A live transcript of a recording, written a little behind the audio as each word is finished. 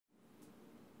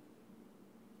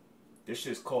This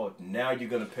shit's called Now You're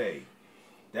Gonna Pay.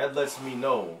 That lets me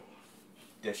know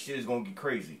that shit is gonna get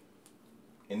crazy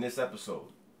in this episode.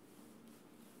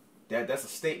 That's a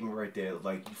statement right there.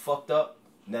 Like, you fucked up,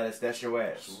 now that's your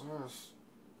ass.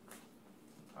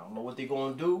 I don't know what they're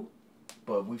gonna do,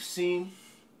 but we've seen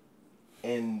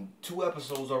in 2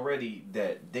 episodes already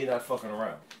that they not fucking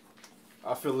around.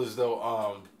 I feel as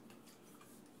though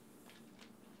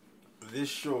this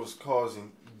show is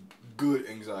causing good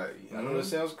anxiety. I know that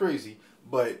sounds crazy,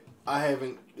 but I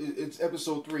haven't. It's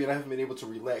episode 3, and I haven't been able to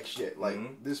relax yet.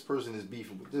 Like, this person is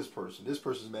beefing with this person. This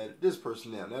person's mad at this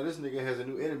person now. Now this nigga has a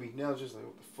new enemy. Now it's just like,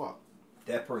 what the fuck?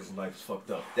 That person's life is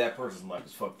fucked up. That person's life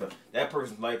is fucked up. That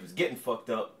person's life is getting fucked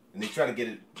up, and they trying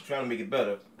to make it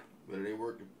better. But it ain't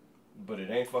working. But it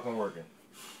ain't fucking working.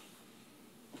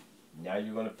 Now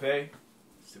you're gonna pay.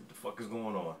 See what the fuck is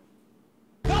going on.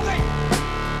 Nothing!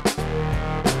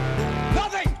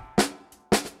 Nothing!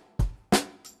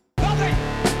 Nothing!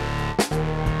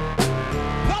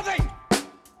 Nothing!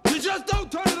 You just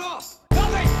don't turn it off!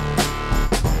 Nothing!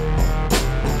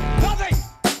 Nothing!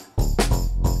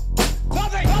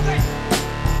 Nothing! Nothing!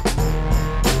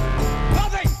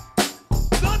 Nothing!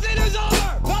 Nothing is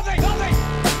over! Nothing! Nothing!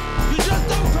 You just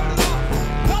don't turn it off!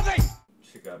 Nothing!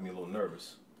 Shit got me a little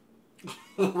nervous.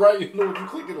 Right, you know what you're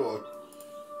clicking on.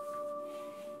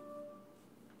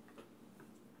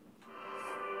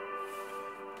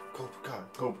 Cobra Kai,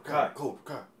 Cobra Kai, Cobra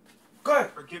Kai. Go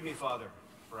ahead. Forgive me, Father,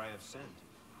 for I have sinned.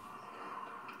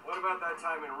 What about that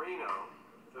time in Reno?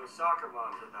 Those soccer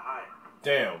moms at the Hyatt.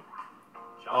 Damn.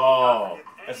 Johnny, Oh,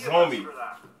 that's his homie. for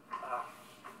that.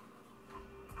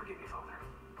 Forgive me, Father.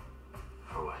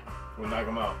 For what? We'll knock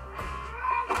him out.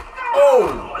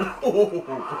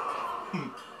 Oh!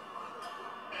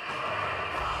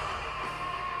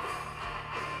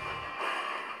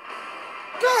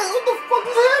 God, what the fuck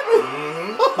is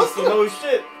happening? He still know his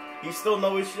shit. He still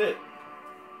know his shit.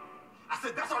 I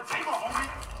said, that's our table, homie.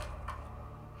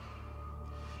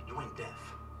 You ain't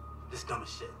deaf. This dumb as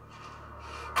shit.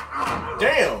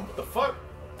 Damn, what the fuck?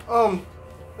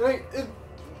 It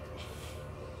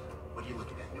What are you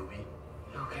looking at, newbie?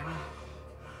 You okay, man?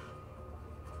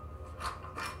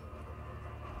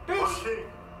 Bitch.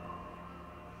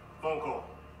 Phone call.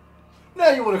 now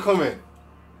you want to come in.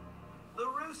 The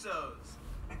Russos.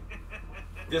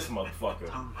 This motherfucker.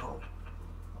 Tom Cole.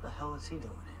 What the hell is he doing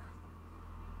here?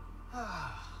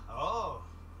 Oh,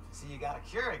 see, you got a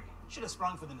Keurig. Should have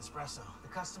sprung for the Nespresso. The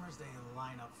customers, they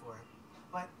line up for it.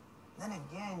 But then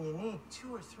again, you need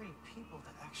 2 or 3 people to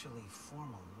actually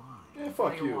form a line. Yeah, What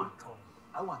fuck do you you. want, Cole?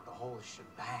 I want the whole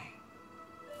shebang.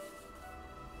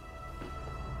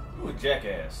 You a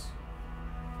jackass.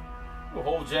 You a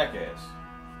whole jackass.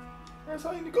 That's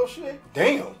how you negotiate.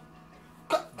 Damn.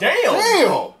 Damn!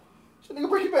 Damn! Should nigga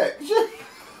break your back. He's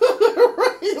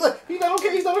not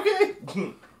okay. He's not okay. I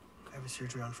have a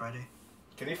surgery on Friday.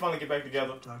 Can they finally get back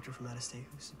together? Doctor from out of state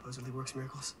who supposedly works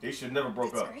miracles. They should never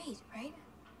broke That's up. great, right?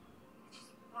 I just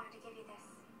wanted to give you this.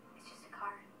 It's just a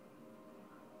card.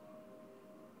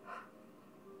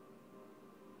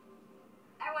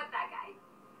 I want that guy.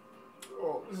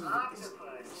 Oh, this is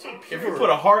so pure. If you put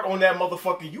a heart on that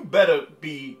motherfucker, you better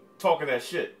be talking that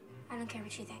shit. I don't care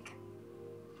what you think.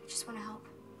 I just want to help.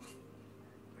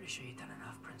 Pretty sure you've done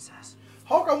enough, princess.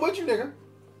 Hulk, I'm with you, nigga.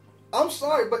 I'm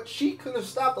sorry, but she could have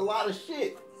stopped a lot of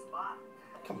shit.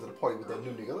 Come to the party with that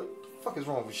new nigga. Like, what the fuck is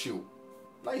wrong with you?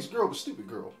 Nice girl, but stupid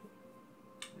girl.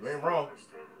 You ain't wrong. I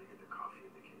understand how they get the coffee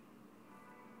and the kid.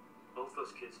 Both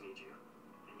those kids need you,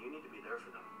 and you need to be there for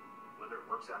them, whether it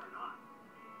works out or not.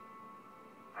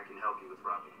 I can help you with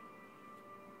Robbie.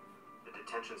 The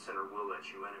detention center will let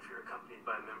you in if you're accompanied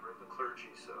by a member of the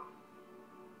clergy, so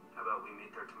how about we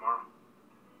meet there tomorrow?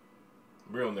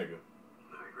 Real nigga.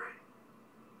 Very great.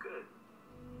 Good.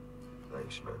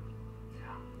 Thanks, man.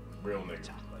 Yeah. Real nigga.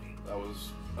 That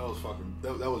was fucking,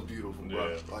 that was beautiful, bro.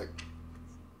 Yeah. Like,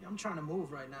 Yeah, I'm trying to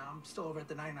move right now. I'm still over at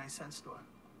the 99-cent store.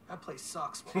 That place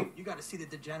sucks, man. You got to see the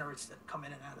degenerates that come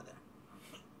in and out of there.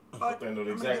 But I know I'm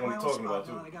gonna exactly get what my I'm own talking spot about,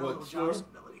 now. too. I got a What little store? job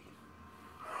stability.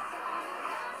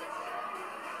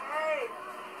 Hey!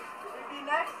 Will we be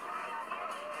next?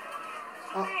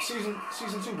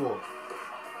 season 2 boy.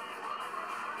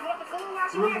 You want the full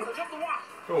last Remember- or just the wash?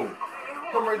 Cool.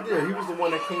 Him right there. He was the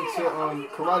one that came to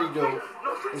Karate Do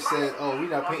and said, "Oh, we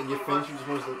not painting your fence. You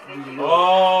supposed to do your work."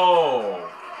 Oh.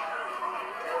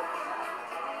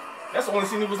 That's the only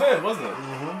scene he was in, wasn't it?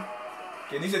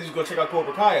 Mm-hmm. And he said he was going to check out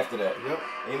Cobra Kai after that. Yep.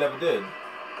 And he never did.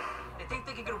 They think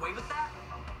they can get away with that?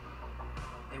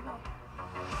 They won't.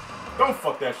 Don't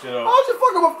fuck that shit up. How'd you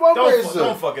fuck up a fundraiser?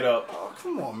 Don't fuck it up. Oh,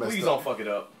 come on, Please don't fuck it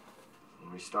up.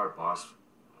 When we start, boss,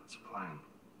 what's the plan?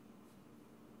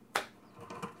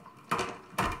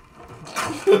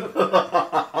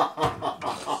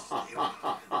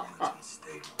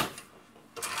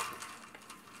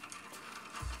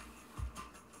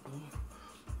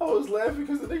 I was laughing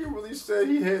because the nigga really said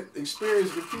he had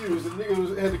experience confused. The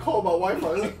nigga had to call my Wi-Fi.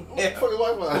 What the fuck is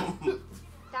Wi-Fi?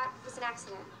 That was an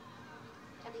accident.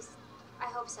 At least, I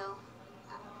hope so.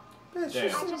 Man,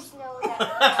 shit. I just know that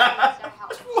needs our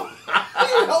help. He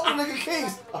didn't help the nigga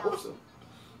case. I hope so.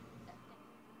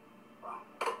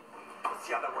 Let's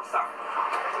see how that works out.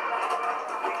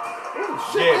 Oh,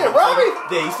 shit, Yeah, man, Robbie.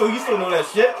 Yeah, he still know that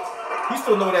shit. He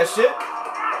still know that shit.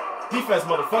 Defense,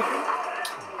 motherfucker.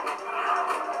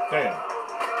 Damn.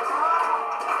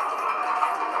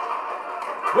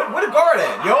 Where the guard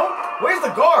at, yo? Where's the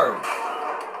guard?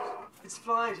 It's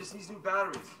fine, just needs new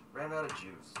batteries. Ran out of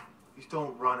juice. You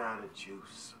don't run out of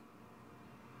juice.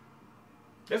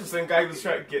 That's the same guy who was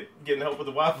trying to getting help with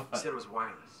the Wi-Fi. He said it was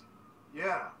wireless.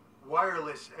 Yeah,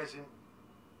 wireless as in...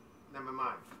 Never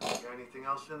mind. You got anything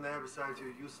else in there besides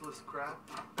your useless crap?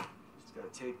 It's got a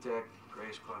tape deck,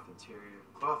 grayish cloth interior.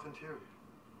 Cloth interior.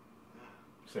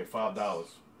 Say $5.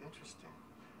 Interesting.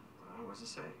 What's it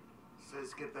say?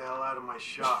 Says get the hell out of my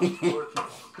shop. It's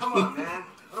worthless. Come on, man.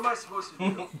 What am I supposed to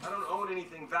do? I don't own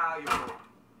anything valuable.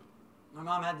 My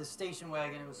mom had the station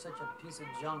wagon. It was such a piece of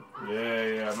junk.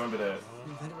 Yeah, I remember that.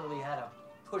 We literally had to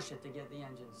push it to get the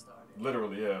engine started.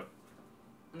 Literally, yeah.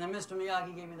 And then Mr.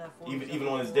 Miyagi gave me that 47 Even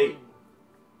on his date.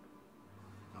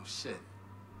 Oh shit.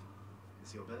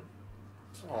 Is your bed?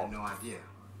 Oh. I had no idea.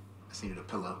 I just needed a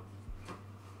pillow.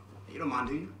 You don't mind,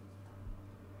 do you?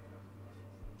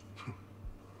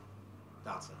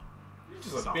 Thought so. You're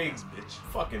just a big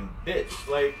fucking bitch.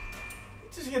 Like, you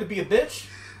just here to be a bitch?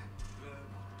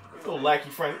 You little lackey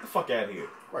friend, get the fuck out of here.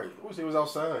 Right, I wish he was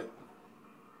outside.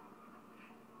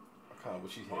 I kind of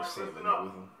wish he had Sam in there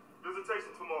with him.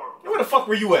 Visitation tomorrow. Where the fuck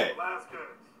were you at? Last case.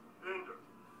 Ender.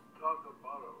 Talk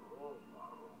about a role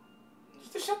model.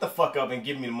 Just shut the fuck up and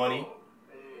give me the money.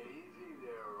 Hey, easy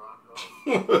there,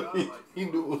 Rocco. He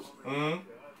knew it was... Mm-hmm. Hand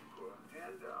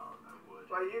down.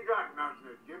 Well, you got nothing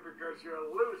to give because you're a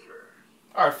loser.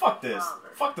 Alright, fuck this.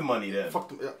 Fuck the money then. Fuck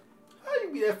the... How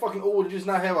you be that fucking old and just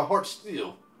not have a heart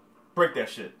steel? Break that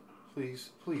shit.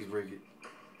 Please break it.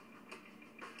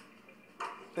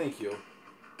 Thank you.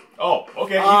 Oh,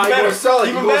 okay. Even Even you better. gonna sell it.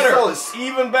 Even You gonna better. sell it.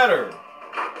 Even better.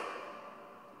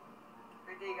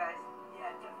 Great day, guys.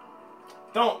 Yeah,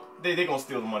 definitely. Don't. They gonna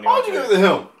steal the money. Why'd you give it to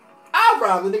him? I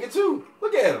robbed the nigga too.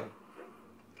 Look at him.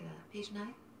 Page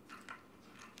 9.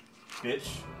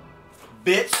 Bitch.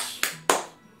 Bitch.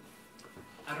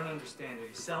 I don't understand. Are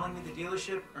you selling me the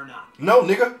dealership or not? No,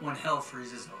 nigga. When hell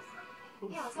freezes over.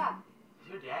 Yeah, what's up? Is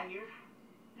your dad here?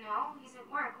 No, he's at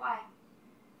work. Why?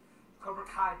 Cobra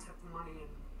Kai took the money and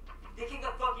they kicked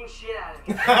the fucking shit out of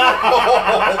me.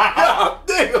 God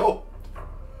damn.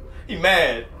 He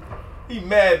mad. He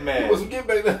mad. He wasn't getting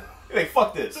back there. Hey,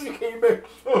 fuck this. He came back.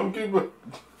 Oh, came back.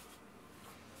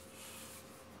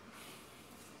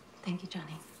 Thank you,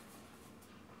 Johnny.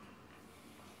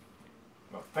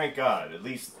 Well, thank God. At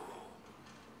least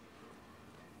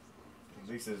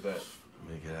is that. Let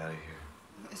me get out of here.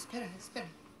 Espera.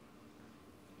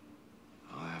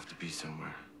 I'll have to be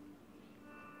somewhere.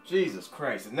 Jesus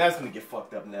Christ. And that's gonna get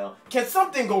fucked up now. Can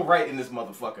something go right in this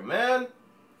motherfucker, man?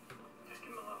 Just give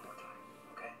him a little more time,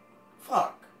 okay?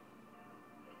 Fuck.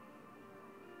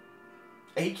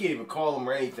 And he can't even call him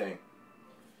or anything.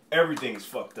 Everything is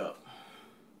fucked up.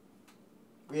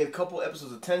 We had a couple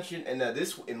episodes of tension, and now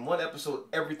in one episode,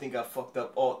 everything got fucked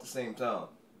up all at the same time.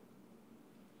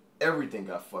 Everything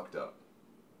got fucked up.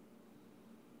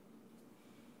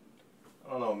 I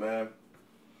don't know, man.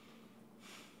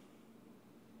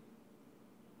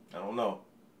 I don't know.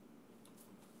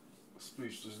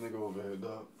 Speechless nigga over here,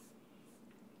 dog.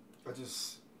 I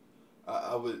just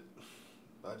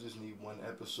need one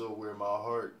episode where my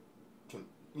heart can,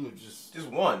 just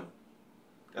one.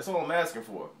 That's all I'm asking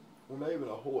for. Well, not even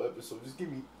a whole episode. Just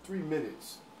give me 3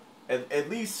 minutes. At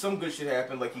least some good shit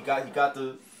happened. Like he got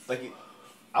the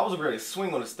I was ready to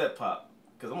swing on a step pop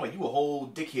because I'm like, you a whole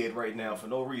dickhead right now for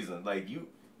no reason. Like you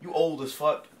old as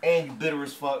fuck and you bitter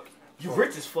as fuck. You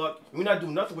rich as fuck. You're not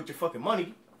doing nothing with your fucking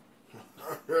money.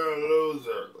 You're a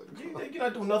loser. You're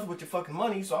not doing nothing with your fucking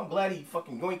money. So I'm glad he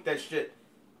fucking yoinked that shit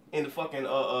in the fucking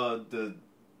the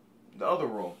other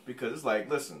room because it's like,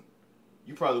 listen,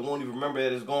 you probably won't even remember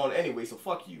that it's gone anyway. So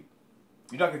fuck you.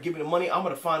 You're not gonna give me the money. I'm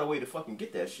gonna find a way to fucking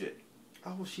get that shit.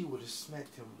 I wish he would have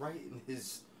smacked him right in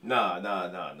his. Nah.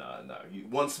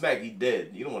 One smack, he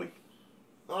dead. You don't want to.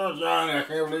 Oh, Johnny, I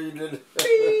can't believe you did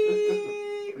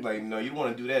it. Like, no, you don't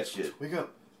want to do that shit. Wake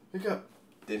up. Wake up.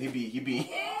 Then he'll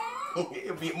be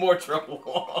in more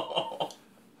trouble.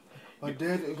 My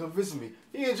dad didn't come visit me.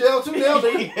 He in jail too now,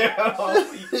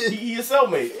 nigga. He your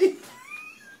cellmate.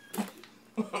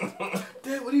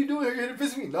 Dad, what are you doing here? You here to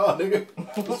visit me? Nah, nigga.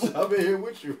 I'm in here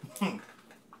with you.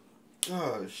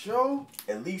 Show?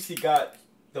 At least he got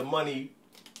the money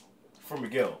from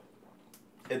Miguel.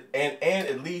 And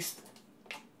at least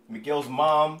Miguel's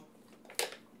mom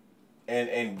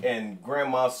and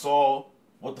grandma saw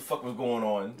what the fuck was going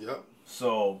on. Yep.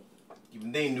 So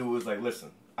even they knew it was like,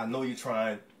 listen, I know you're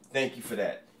trying. Thank you for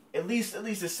that. At least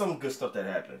there's some good stuff that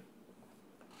happened.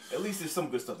 At least there's some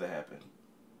good stuff that happened.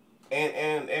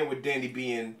 And with Danny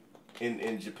being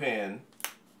in Japan,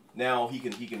 now he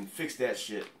can fix that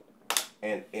shit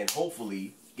and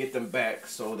hopefully get them back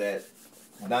so that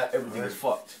not everything is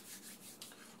fucked.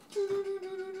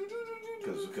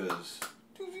 Because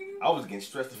I was getting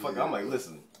stressed the fuck out. I'm like,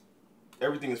 listen,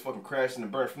 everything is fucking crashing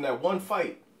and burning from that one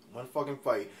fight. One fucking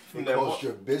fight. From It that caused one-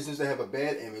 your business to have a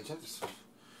bad image.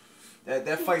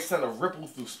 That fight sent a ripple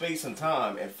through space and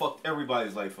time and fucked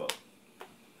everybody's life up.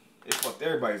 It fucked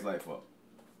everybody's life up.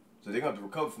 So they're gonna have to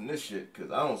recover from this shit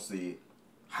because I don't see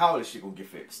how this shit gonna get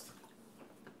fixed.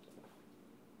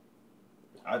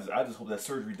 I just hope that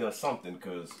surgery does something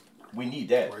because we need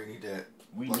that. We need that.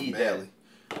 We Like, need badly.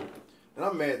 that. And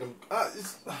I'm mad at them.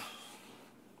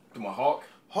 To my Hawk.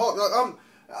 Hawk, I'm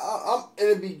in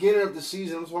the beginning of the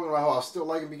season. I'm talking about how I still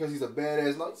like him because he's a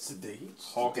badass. Like, it's a dick.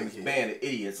 Hawk and his band of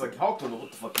idiots. Like Hawk don't know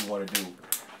what the fuck you want to do.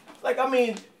 Like I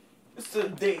mean,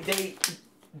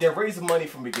 they're raising money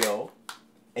from Miguel,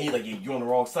 and he's like, yeah, you're on the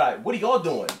wrong side. What are y'all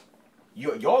doing?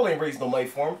 Y'all ain't raising no money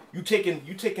for him. You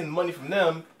taking money from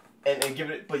them and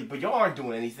giving it, but y'all aren't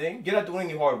doing anything. You're not doing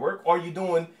any hard work. All you're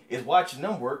doing is watching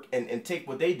them work and take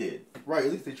what they did. Right,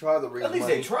 at least they tried to raise money. At least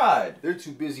they tried. They're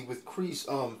too busy with Kreese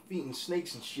feeding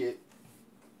snakes and shit.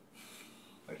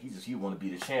 Like he want to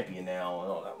be the champion now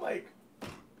and all. I'm like,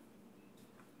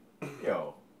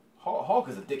 yo, Hawk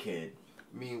is a dickhead.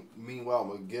 Meanwhile,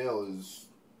 Miguel is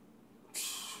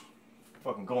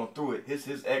fucking going through it.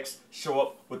 His ex show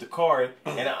up with the card,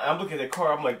 and I'm looking at that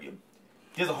card. I'm like,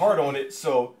 there's a heart on it,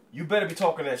 so you better be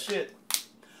talking that shit.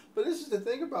 But this is the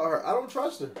thing about her. I don't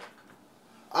trust her.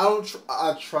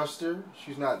 I trust her.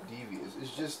 She's not devious.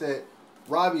 It's just that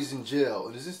Robbie's in jail,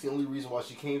 and is this the only reason why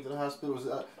she came to the hospital?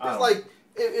 It's like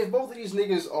if both of these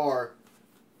niggas are,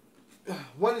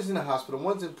 one is in the hospital,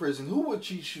 one's in prison. Who would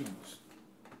she choose?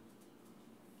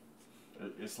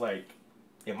 It's like,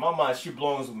 in my mind, she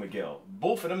belongs with Miguel.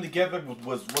 Both of them together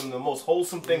was one of the most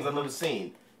wholesome things I've ever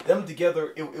seen. Them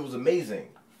together, it was amazing.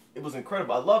 It was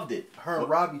incredible. I loved it. Her and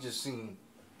Robbie just seemed.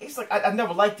 It's like I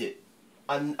never liked it.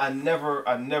 I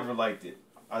never liked it.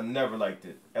 I never liked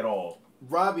it at all.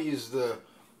 Robbie is the,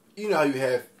 you know how you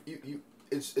have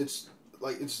it's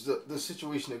the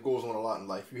situation that goes on a lot in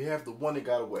life. You have the one that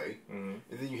got away, and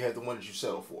then you have the one that you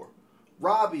settle for.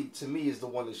 Robbie to me is the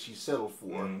one that she settled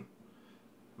for.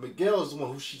 Miguel is the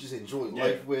one who she just enjoyed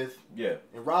life with. Yeah.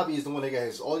 And Robbie is the one that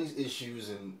has all these issues,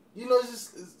 and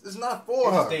it's not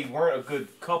for her. They weren't a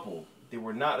good couple. They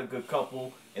were not a good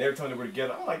couple, and every time they were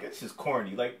together, I'm like, it's just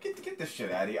corny. Like, get this shit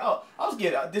out of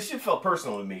here. This shit felt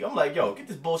personal to me. I'm like, yo, get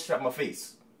this bullshit out of my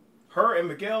face. Her and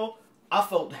Miguel, I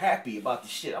felt happy about the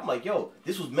shit. I'm like, yo,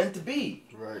 this was meant to be.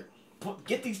 Right.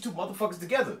 Get these two motherfuckers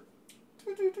together.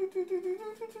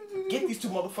 Get these two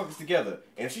motherfuckers together.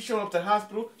 And if she's showing up to the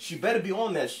hospital, she better be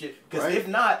on that shit. Because if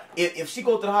not, if she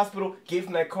goes to the hospital, give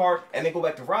him that card, and they go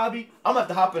back to Robbie, I'm going to have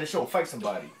to hop in the show and fight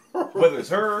somebody. Whether it's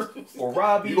her or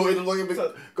Robbie. You gonna end up like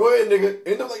Miguel. Go ahead, nigga.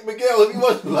 End up like Miguel if you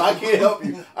want to. I can't help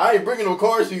you. I ain't bringing no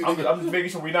cars to you, nigga. I'm just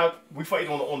making sure we fighting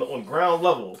on ground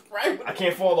level. Right. I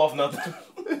can't fall off nothing.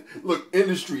 Look,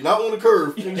 industry, not on the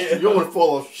curve. You don't want to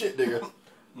fall off shit, nigga.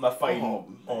 I'm not fighting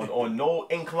on no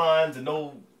inclines and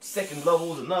no second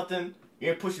levels or nothing.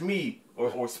 You ain't pushing me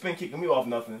or spin kicking me off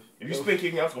nothing. If you spin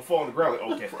kick me, I'm just gonna fall on the ground.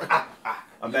 Like, okay,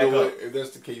 I'm back up. If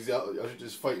that's the case, I should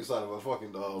just fight inside of a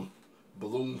fucking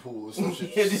balloon pool or some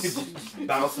shit. Just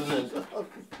bouncing and.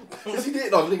 Yes, he did.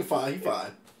 No, nigga, fine. He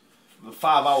fine. The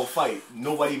 5-hour fight,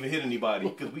 nobody even hit anybody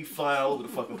because we flying all over the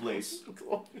fucking place.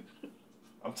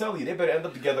 I'm telling you, they better end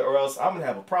up together or else I'm gonna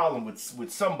have a problem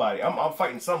with somebody. I'm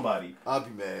fighting somebody. I'll be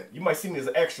mad. You might see me as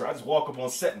an extra. I just walk up on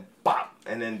set and bop,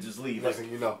 and then just leave. Next thing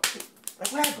you know.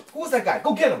 Like, what happened? Who was that guy?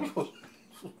 Go get him.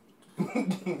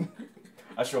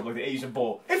 I show up like the Asian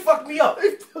bull. It fucked me up. He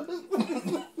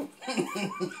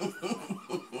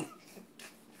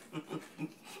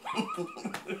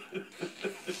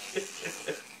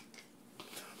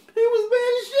was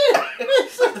mad as shit.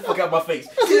 Get the fuck out of my face.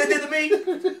 See what they did to me?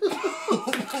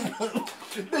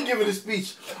 They giving a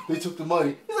speech. They took the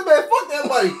money. He said, man, fuck that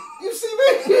money. You see me?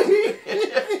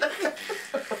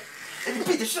 And he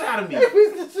beat the shit out of me.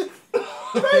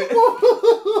 They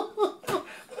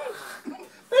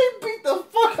beat the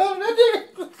fuck out of that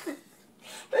nigga.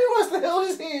 They must have held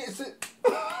his hands.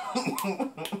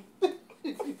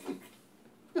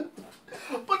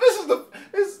 But this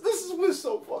is what's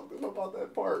so fucked up about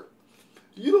that part.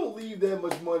 You don't leave that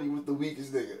much money with the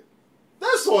weakest nigga.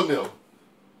 That's on them.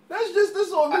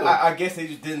 That's on them. I guess they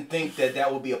just didn't think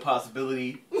that would be a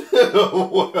possibility.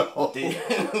 Well. They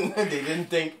didn't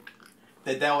think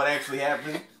that would actually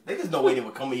happen. They just no way they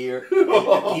would come here and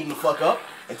beat the fuck up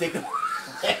and take the.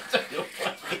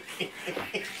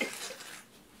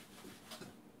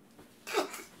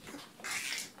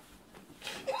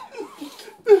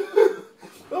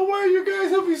 Don't worry, you guys.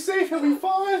 He'll be safe. He'll be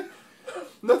fine.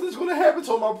 Nothing's gonna happen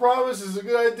to him. I promise. It's a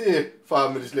good idea.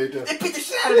 5 minutes later. They beat the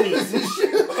shit out of me.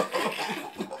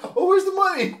 Oh, where's the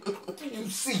money? You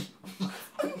see.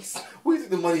 Where do you think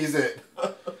the money is at?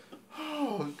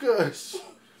 Oh, gosh.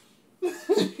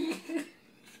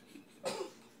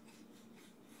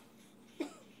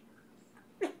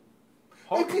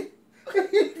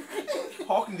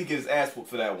 Hawk need to get his ass whooped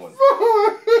for that one. Because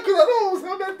I know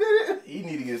how that did it. He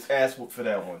need to get his ass whooped for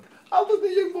that one. I looked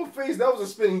at Young Boy's face. That was a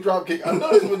spinning drop kick. I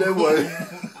noticed what that was.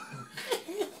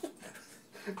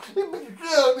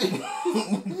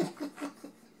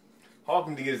 Hawk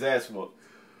need to get his ass whooped.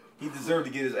 He deserved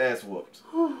to get his ass whooped.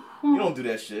 You don't do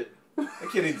that shit. That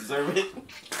kid didn't deserve it.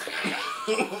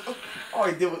 all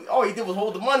he did was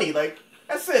hold the money. Like,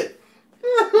 that's it.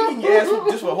 You getting your ass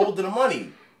whooped just for holding the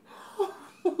money.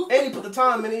 And he put the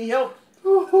time in and he helped.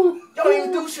 Y'all didn't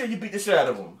even do shit. You beat the shit out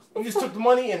of him. You just took the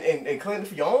money and claimed it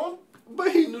for your own?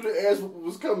 But he knew the ass whooping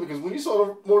was coming because when he saw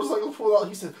the motorcycle pull out,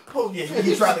 he said, "Oh yeah." shit.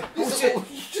 He tried to. Oh shit.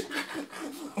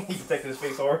 He protected his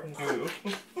face hard.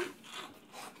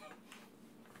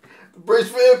 Brace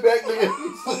for impact,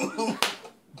 nigga.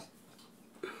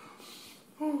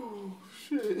 Oh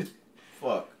shit.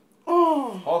 Fuck.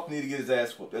 Oh. Hawk need to get his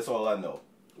ass whooped. That's all I know.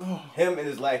 Him and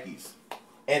his lackeys,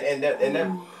 and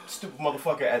that stupid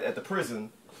motherfucker at the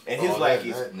prison and his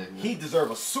lackeys. He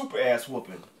deserve a super ass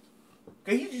whooping.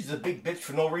 Cause he's just a big bitch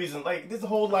for no reason. Like, there's a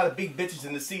whole lot of big bitches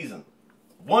in this season.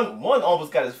 One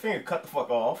almost got his finger cut the fuck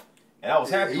off, and I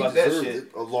was happy about that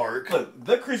shit. A lark. Look,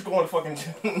 let Kreese go on the fucking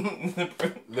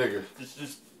nigga.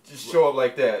 Just show up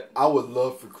like that. I would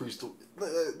love for Kreese to.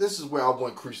 This is where I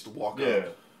want Kreese to walk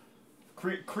up.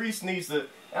 Kreese needs to.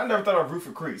 I never thought I'd root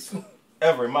for Kreese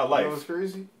ever in my life. You know what's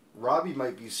crazy? Robbie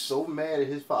might be so mad at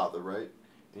his father, right?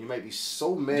 And he might be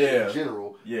so mad in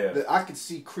general that I could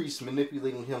see Kreese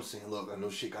manipulating him, saying, "Look, I know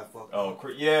shit got fucked up." Oh,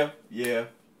 yeah.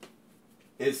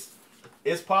 It's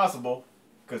possible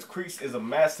because Kreese is a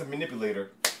master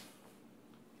manipulator.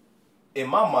 In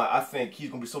my mind, I think he's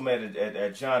gonna be so mad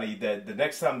at Johnny that the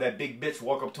next time that big bitch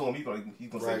walk up to him, he's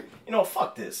gonna say, "You know,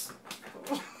 fuck this."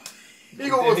 He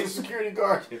gonna go to the security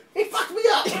guard. He fucked me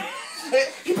up.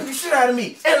 He beat the shit out of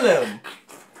me and them.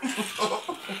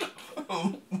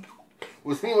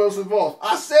 Was anyone else involved?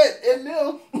 I said, and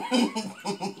them.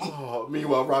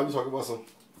 Meanwhile, Robbie's talking about some.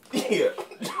 Yeah.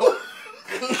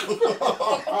 You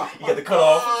got the cut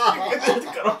off. You got the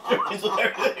cut off.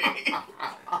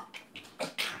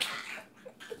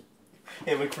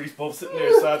 Him and Kreese both sitting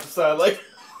there side to side like.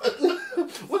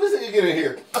 What is it you get in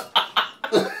here?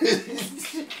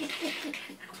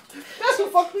 That's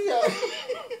what fucked me up.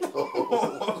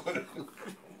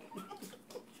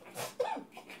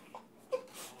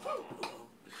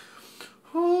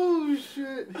 Oh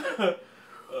shit!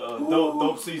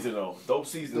 Dope season though. Dope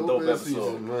season, dope episode.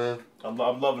 Season, man. I'm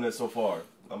loving it so far.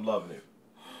 I'm loving it.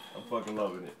 I'm fucking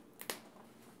loving it.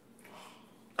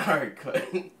 All right, cut.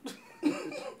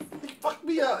 Fuck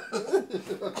me up.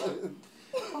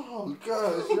 Oh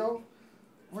gosh, yo,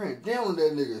 ran down on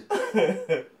that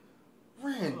nigga.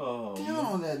 Ran down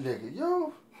on that nigga,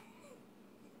 yo.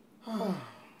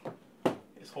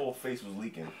 His whole face was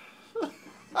leaking.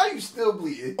 How you still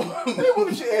bleeding? Hey, what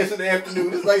was your ass in the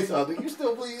afternoon? It's nice out there. You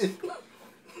still bleeding?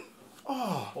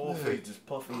 Oh, whole face just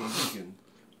puffing and leaking.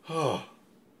 Oh,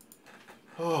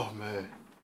 man.